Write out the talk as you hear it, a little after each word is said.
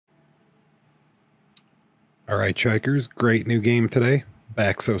All right, Chikers, great new game today,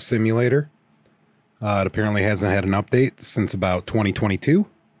 Bakso Simulator. It apparently hasn't had an update since about 2022.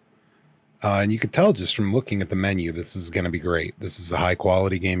 And you could tell just from looking at the menu, this is going to be great. This is a high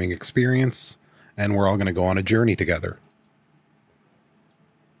quality gaming experience, and we're all going to go on a journey together.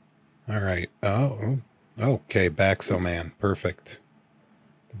 All right. Okay, Bakso Man. Perfect.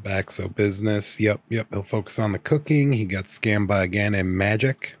 The Bakso business. Yep. He'll focus on the cooking. He got scammed by a guy named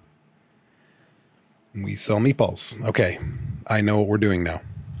Magic. We sell meatballs. Okay, I know what we're doing now.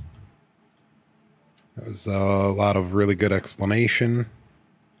 That was a lot of really good explanation.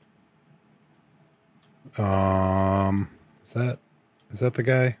 Is that the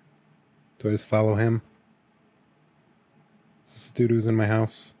guy? Do I just follow him? Is this the dude who's in my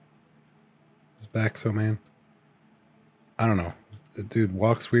house? Is Bakso Man? I don't know. The dude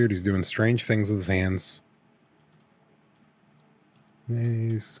walks weird. He's doing strange things with his hands.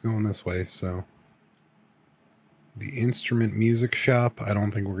 He's going this way, so... The instrument music shop. I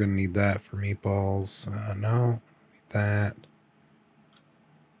don't think we're going to need that for meatballs. No. Need that.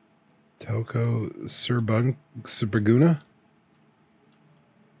 Toko Surbaguna?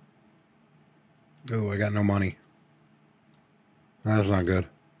 Oh, I got no money. That's not good.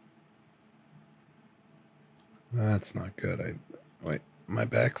 That's not good. Wait, my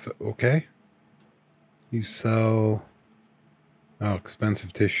back's okay? You sell... Oh,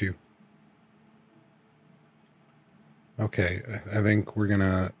 expensive tissue. Okay, I think we're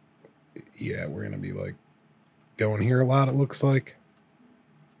gonna... Yeah, we're gonna be, like, going here a lot, it looks like.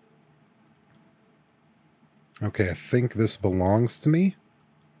 Okay, I think this belongs to me.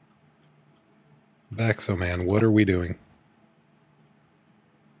 Bakso Man, what are we doing?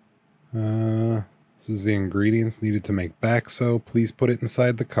 This is the ingredients needed to make Bakso. Please put it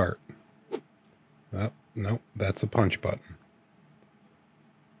inside the cart. Oh, nope, that's a punch button.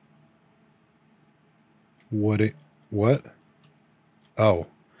 What? Oh.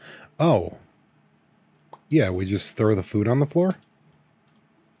 Oh. Yeah, we just throw the food on the floor?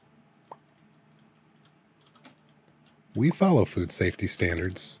 We follow food safety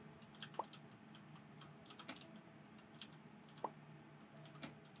standards.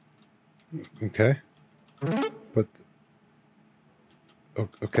 Okay. But...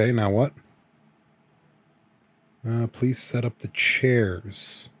 Okay, now what? Please set up the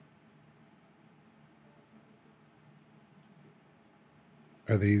chairs.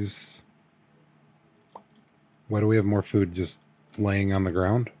 Are these... Why do we have more food just laying on the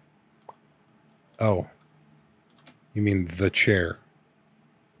ground? Oh. You mean the chair.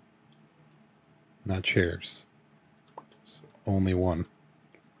 Not chairs. There's only one.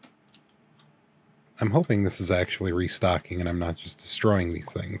 I'm hoping this is actually restocking and I'm not just destroying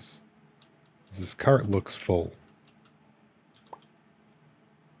these things. This cart looks full.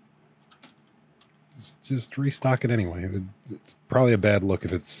 Just restock it anyway. It's probably a bad look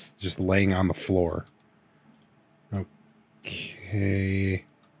if it's just laying on the floor. Okay.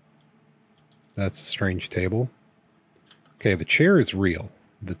 That's a strange table. Okay, the chair is real.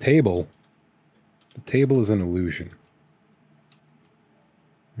 The table is an illusion.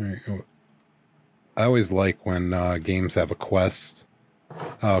 All right. I always like when games have a quest.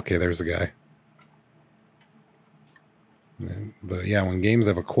 Oh, okay, there's a guy. But yeah, when games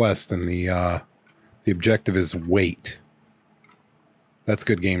have a quest and the objective is wait. That's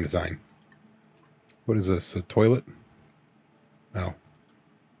good game design. What is this? A toilet? Oh.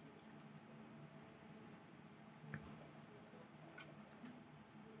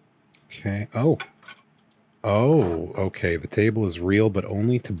 Okay. Oh. Oh, okay. The table is real, but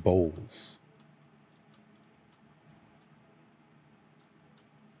only to bowls.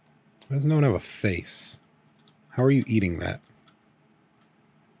 Why does no one have a face? How are you eating that?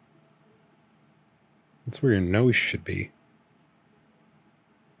 That's where your nose should be.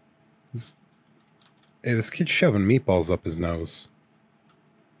 Hey, this kid's shoving meatballs up his nose.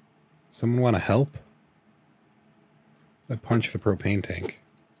 Someone want to help? I punch the propane tank.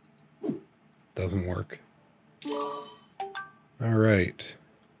 Doesn't work. Alright.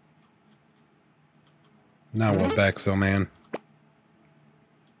 Now what, Bakso Man?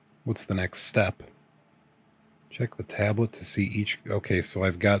 What's the next step? Check the tablet to see each... Okay, so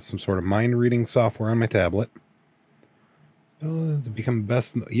I've got some sort of mind-reading software on my tablet. To become the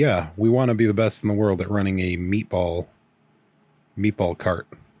best... Yeah, we want to be the best in the world at running a meatball cart.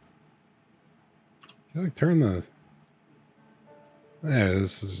 I like turn the...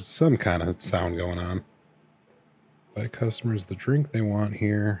 There's some kind of sound going on. Buy customers the drink they want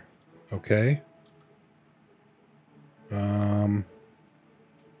here. Okay.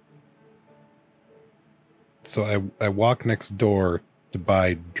 So I walk next door to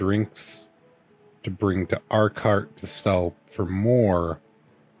buy drinks to bring to our cart to sell for more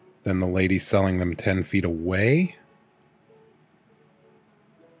than the lady selling them 10 feet away.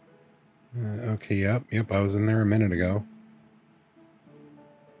 Okay, yep, I was in there a minute ago.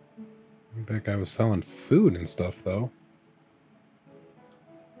 That guy was selling food and stuff, though.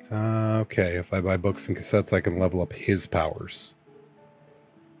 Okay, if I buy books and cassettes, I can level up his powers.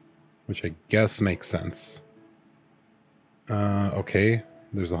 Which I guess makes sense. Okay,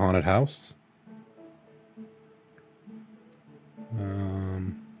 there's a haunted house.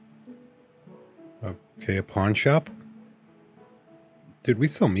 Okay, a pawn shop. Dude, we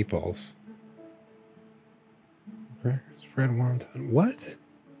sell meatballs. Fred Wonton. What?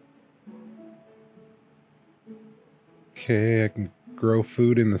 Okay, I can grow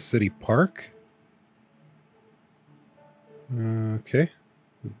food in the city park. Okay.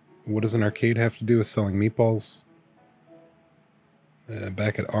 What does an arcade have to do with selling meatballs?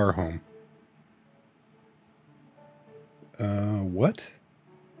 Back at our home. What?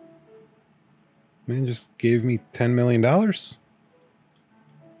 Man just gave me $10 million? Is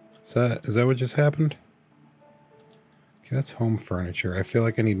that what just happened? Okay, that's home furniture. I feel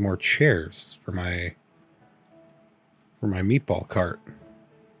like I need more chairs for my meatball cart.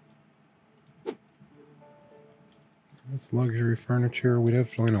 That's luxury furniture. We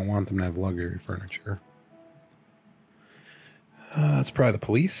definitely don't want them to have luxury furniture. That's probably the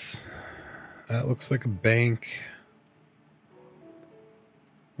police. That looks like a bank.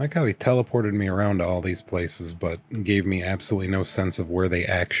 I like how he teleported me around to all these places, but gave me absolutely no sense of where they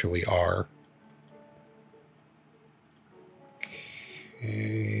actually are.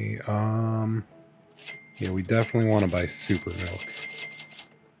 Okay, yeah, we definitely want to buy super milk.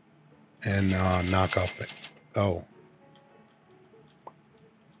 And, knock off the... Oh.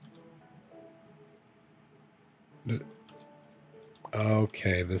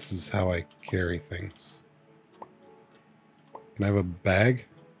 Okay, this is how I carry things. Can I have a bag?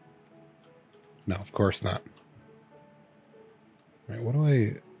 No, of course not. Alright, what do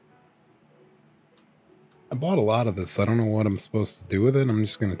I bought a lot of this. I don't know what I'm supposed to do with it. I'm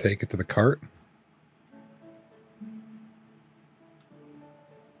just going to take it to the cart.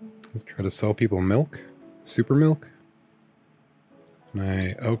 Let's try to sell people milk. Super milk.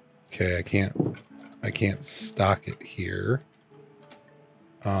 Okay, I can't stock it here.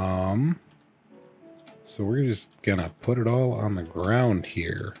 So we're just gonna put it all on the ground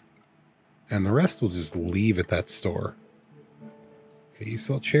here. And the rest we'll just leave at that store. Okay, you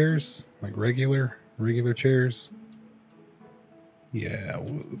sell chairs? Like regular chairs? Yeah,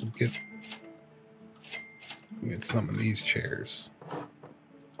 we'll get some of these chairs.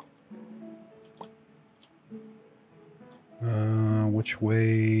 Which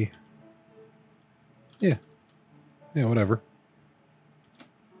way? Yeah, whatever.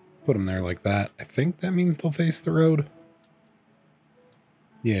 Put them there like that. I think that means they'll face the road.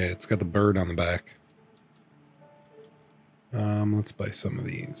 Yeah, it's got the bird on the back. Let's buy some of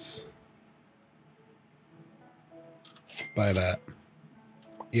these. Let's buy that.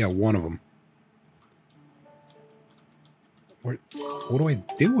 Yeah, one of them. What do I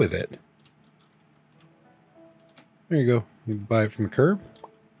do with it? There you go. You buy it from the curb?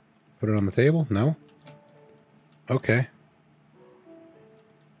 Put it on the table? No? Okay.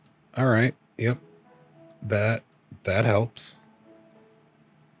 Alright. Yep. That helps.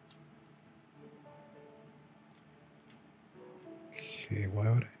 Okay,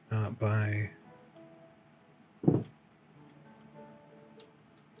 why would I not buy...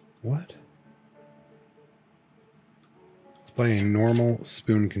 What? Let's buy a normal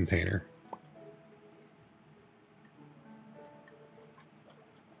spoon container.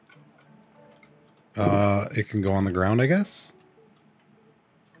 It can go on the ground, I guess?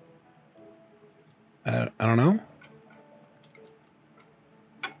 I don't know.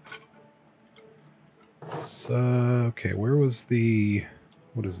 It's, okay, where was the...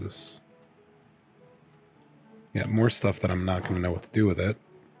 What is this? Yeah, more stuff that I'm not going to know what to do with it.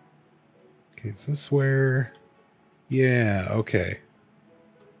 Okay, is this where... Yeah, okay.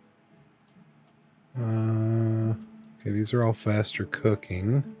 Okay, these are all faster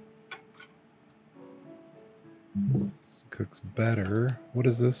cooking. Cooks better. What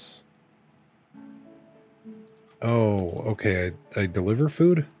is this? Oh, okay, I deliver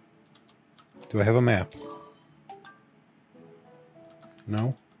food? Do I have a map?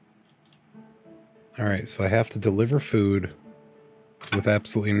 No? Alright, so I have to deliver food with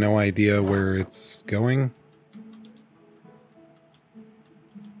absolutely no idea where it's going.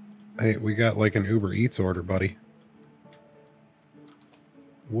 Hey, we got like an Uber Eats order, buddy.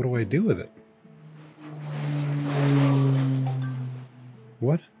 What do I do with it?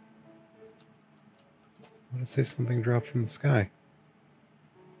 What? Why did it say something dropped from the sky?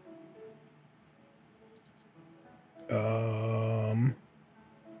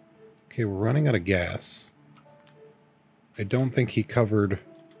 Okay, we're running out of gas. I don't think he covered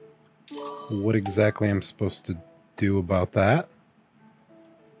what exactly I'm supposed to do about that.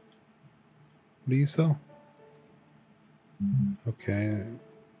 What do you sell? Okay,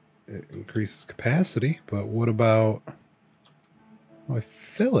 it increases capacity, but what about... Oh, I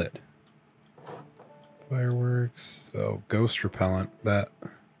fill it. Fireworks. Oh, ghost repellent. That...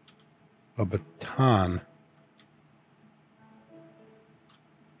 A baton.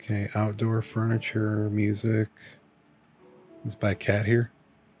 Okay, outdoor furniture, music. Let's buy a cat here.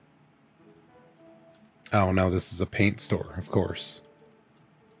 Oh, no, this is a paint store, of course.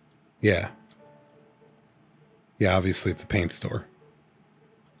 Yeah. Yeah, obviously it's a paint store.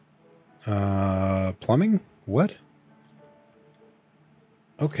 Plumbing? What?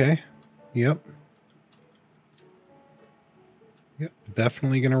 Okay. Yep. Yep,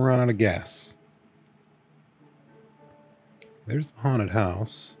 definitely gonna run out of gas. There's the haunted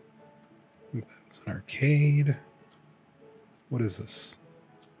house. I think that was an arcade. What is this?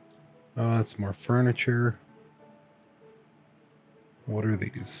 Oh, that's more furniture. What are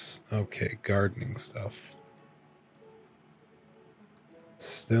these? Okay, gardening stuff.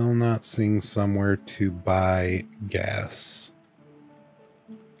 Still not seeing somewhere to buy gas.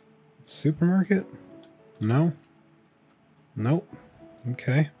 Supermarket? No? Nope.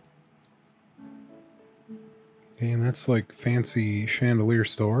 Okay. And that's like fancy chandelier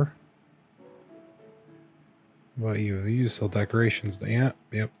store. What about you? You just sell decorations. Yeah,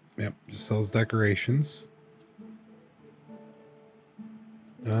 yep. Just sells decorations.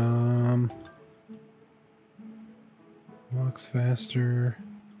 Walks faster.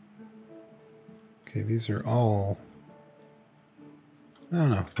 Okay, these are all... I don't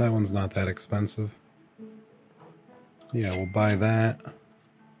know. That one's not that expensive. Yeah, we'll buy that.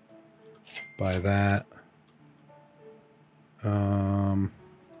 Buy that. Okay,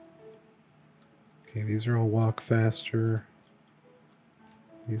 these are all walk faster.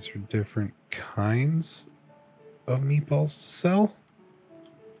 These are different kinds of meatballs to sell.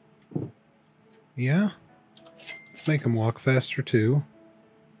 Yeah. Let's make them walk faster too.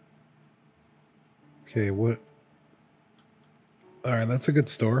 Okay, what? Alright, that's a good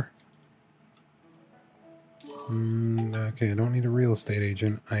store. Okay, I don't need a real estate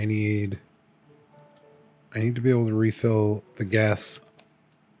agent. I need to be able to refill the gas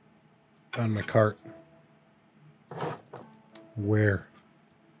on my cart. Where?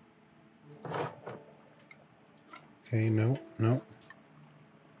 Okay, no.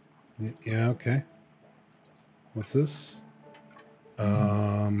 Yeah, okay. What's this?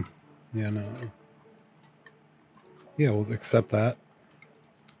 Yeah, no. Yeah, we'll accept that.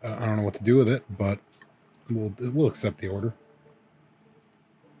 I don't know what to do with it, but we'll accept the order.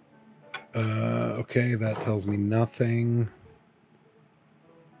 Okay, that tells me nothing.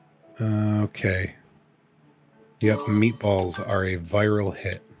 Okay. Yep, meatballs are a viral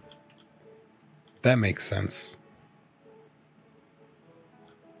hit. That makes sense.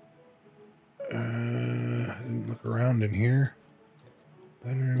 Look around in here.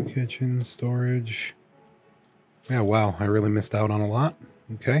 Bedroom, kitchen, storage. Yeah, wow, I really missed out on a lot.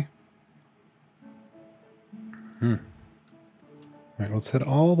 Okay. Alright, let's head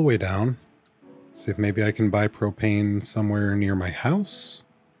all the way down. See if maybe I can buy propane somewhere near my house.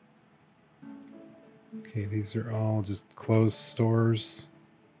 Okay, these are all just closed stores.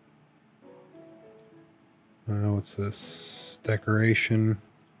 What's this? Decoration.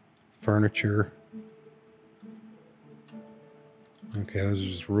 Furniture. Okay, those are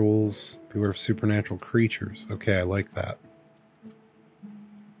just rules. Beware of supernatural creatures. Okay, I like that.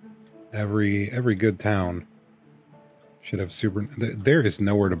 Every good town should have super... There is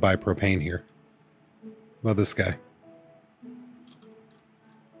nowhere to buy propane here. What about this guy?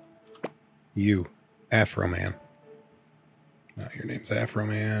 You. Afro Man. No, your name's Afro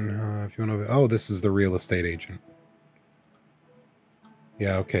Man. If you want to... Oh, this is the real estate agent.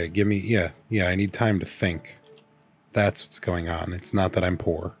 Yeah, okay. Give me... Yeah, I need time to think. That's what's going on. It's not that I'm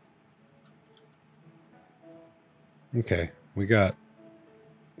poor. Okay, we got...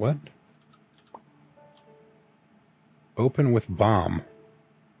 What? Open with bomb.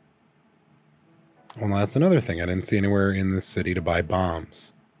 Well, that's another thing. I didn't see anywhere in this city to buy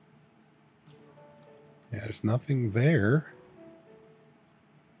bombs. Yeah, there's nothing there.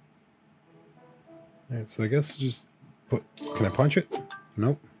 Alright, so I guess just put... Can I punch it?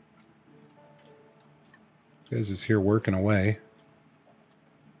 Nope. This guy's just here working away.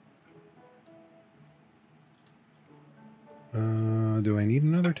 Do I need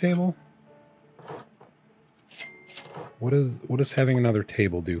another table? What does having another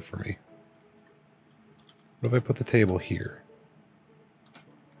table do for me? What if I put the table here?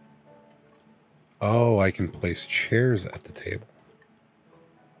 Oh, I can place chairs at the table.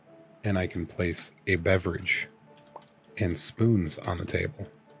 And I can place a beverage and spoons on the table.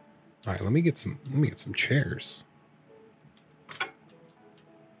 All right, let me get some chairs. Let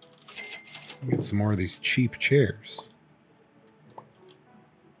me get some more of these cheap chairs.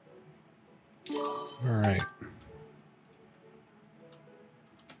 All right.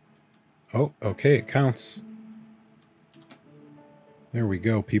 Oh, okay, it counts. There we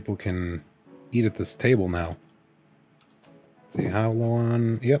go. People can eat at this table now. Let's see how low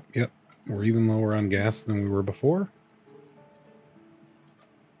on... Yep. We're even lower on gas than we were before.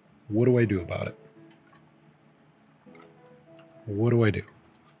 What do I do about it? What do I do?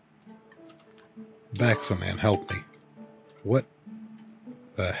 Bakso man, help me. What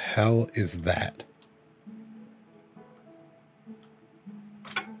the hell is that?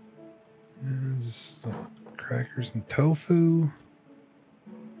 Just crackers and tofu.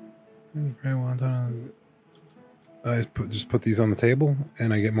 I just put these on the table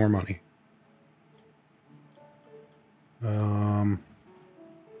and I get more money.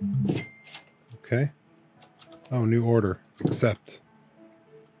 Okay. Oh, new order. Accept.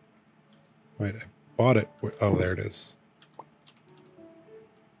 Wait, I bought it. Oh, there it is.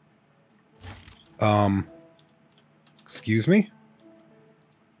 Excuse me?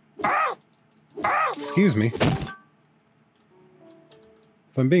 Excuse me?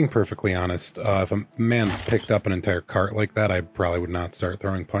 If I'm being perfectly honest, if a man picked up an entire cart like that, I probably would not start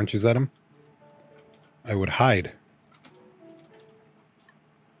throwing punches at him. I would hide.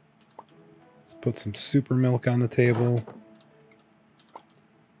 Let's put some super milk on the table.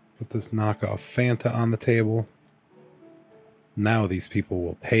 Put this knockoff Fanta on the table. Now these people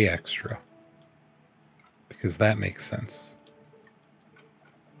will pay extra. Because that makes sense.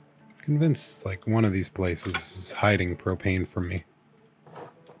 I'm convinced, like, one of these places is hiding propane from me.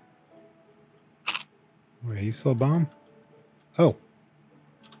 Wait, you saw a bomb? Oh.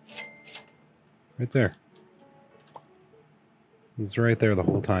 Right there. It was right there the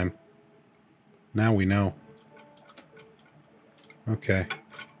whole time. Now we know. Okay.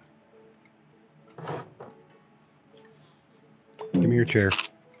 Give me your chair.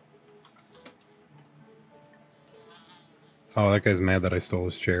 Oh, that guy's mad that I stole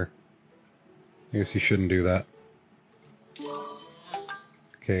his chair. I guess you shouldn't do that.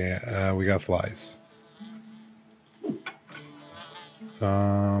 Okay, we got flies.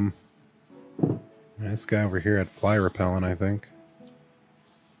 This guy over here had fly repellent, I think.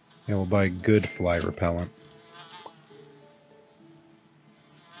 Yeah, we'll buy good fly repellent.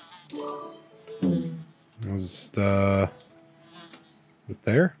 I'll just, put it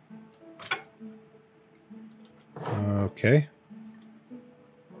there. Okay.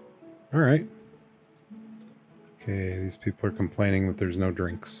 Alright. Okay, these people are complaining that there's no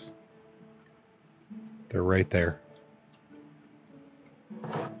drinks. They're right there.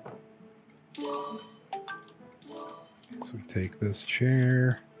 So we take this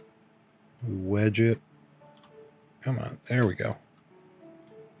chair, we wedge it. Come on, there we go.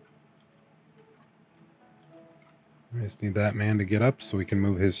 I just need that man to get up so we can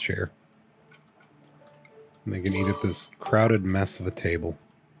move his chair. And they can eat at this crowded mess of a table.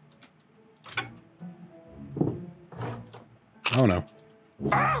 Oh no.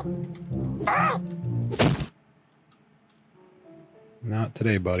 Not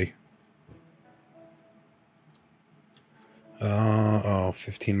today, buddy. Oh,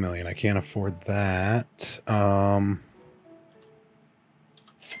 15 million. I can't afford that. I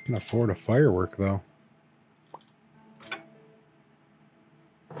can afford a firework, though.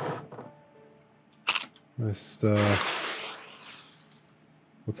 Just,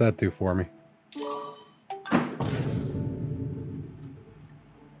 what's that do for me?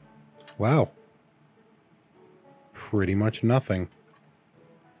 Wow. Pretty much nothing.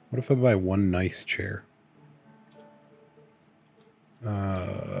 What if I buy one nice chair?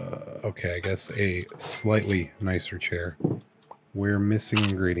 Okay, I guess a slightly nicer chair. We're missing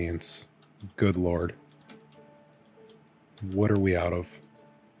ingredients. Good lord. What are we out of?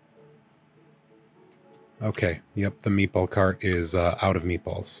 Okay, yep, the meatball cart is out of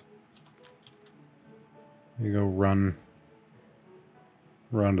meatballs. You go run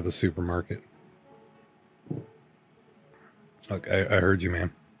to the supermarket. Look, I heard you,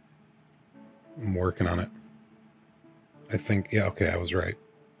 man. I'm working on it. I think, yeah, okay, I was right.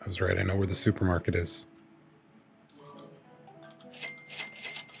 I was right. I know where the supermarket is.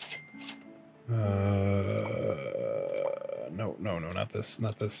 No, not this,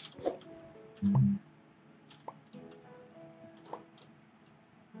 not this.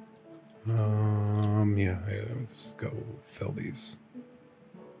 Yeah, let's go fill these.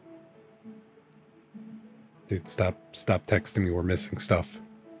 Dude, stop texting me we're missing stuff.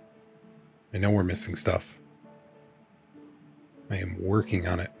 I know we're missing stuff. I am working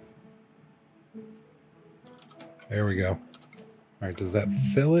on it. There we go. Alright, does that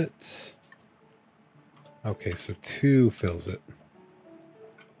fill it? Okay, so 2 fills it.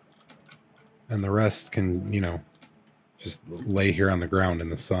 And the rest can, you know, just lay here on the ground in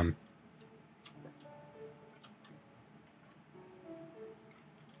the sun.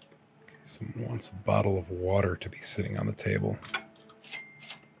 Okay, someone wants a bottle of water to be sitting on the table.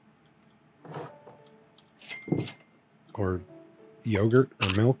 Or yogurt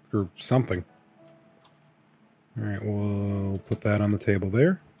or milk or something. Alright, we'll put that on the table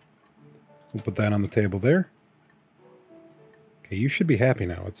there. We'll put that on the table there. Okay, you should be happy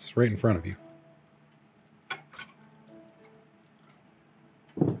now. It's right in front of you.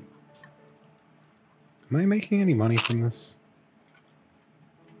 Am I making any money from this?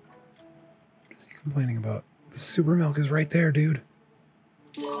 What is he complaining about? The super milk is right there, dude.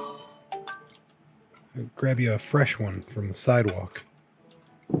 I'll grab you a fresh one from the sidewalk.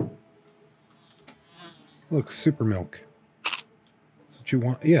 Look, super milk. That's what you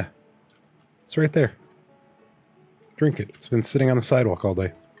want. Yeah. It's right there. Drink it. It's been sitting on the sidewalk all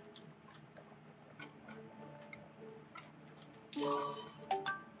day.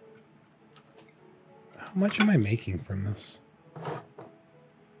 How much am I making from this?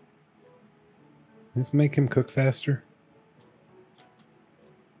 Let's make him cook faster.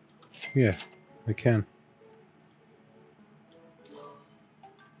 Yeah, I can.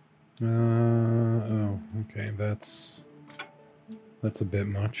 Oh, okay, that's a bit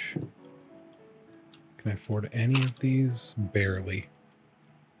much. Can I afford any of these? Barely.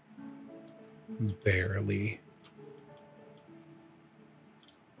 Barely.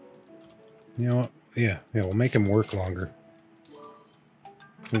 You know what? Yeah, we'll make him work longer.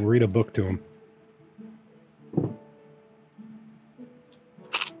 We'll read a book to him.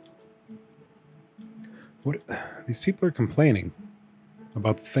 What? These people are complaining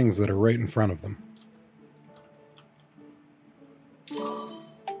about the things that are right in front of them.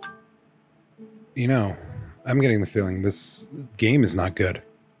 You know, I'm getting the feeling this game is not good.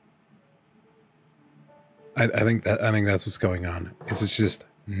 I think that's what's going on. It's just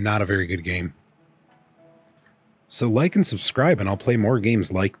not a very good game. So like and subscribe, and I'll play more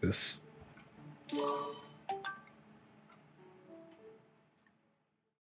games like this.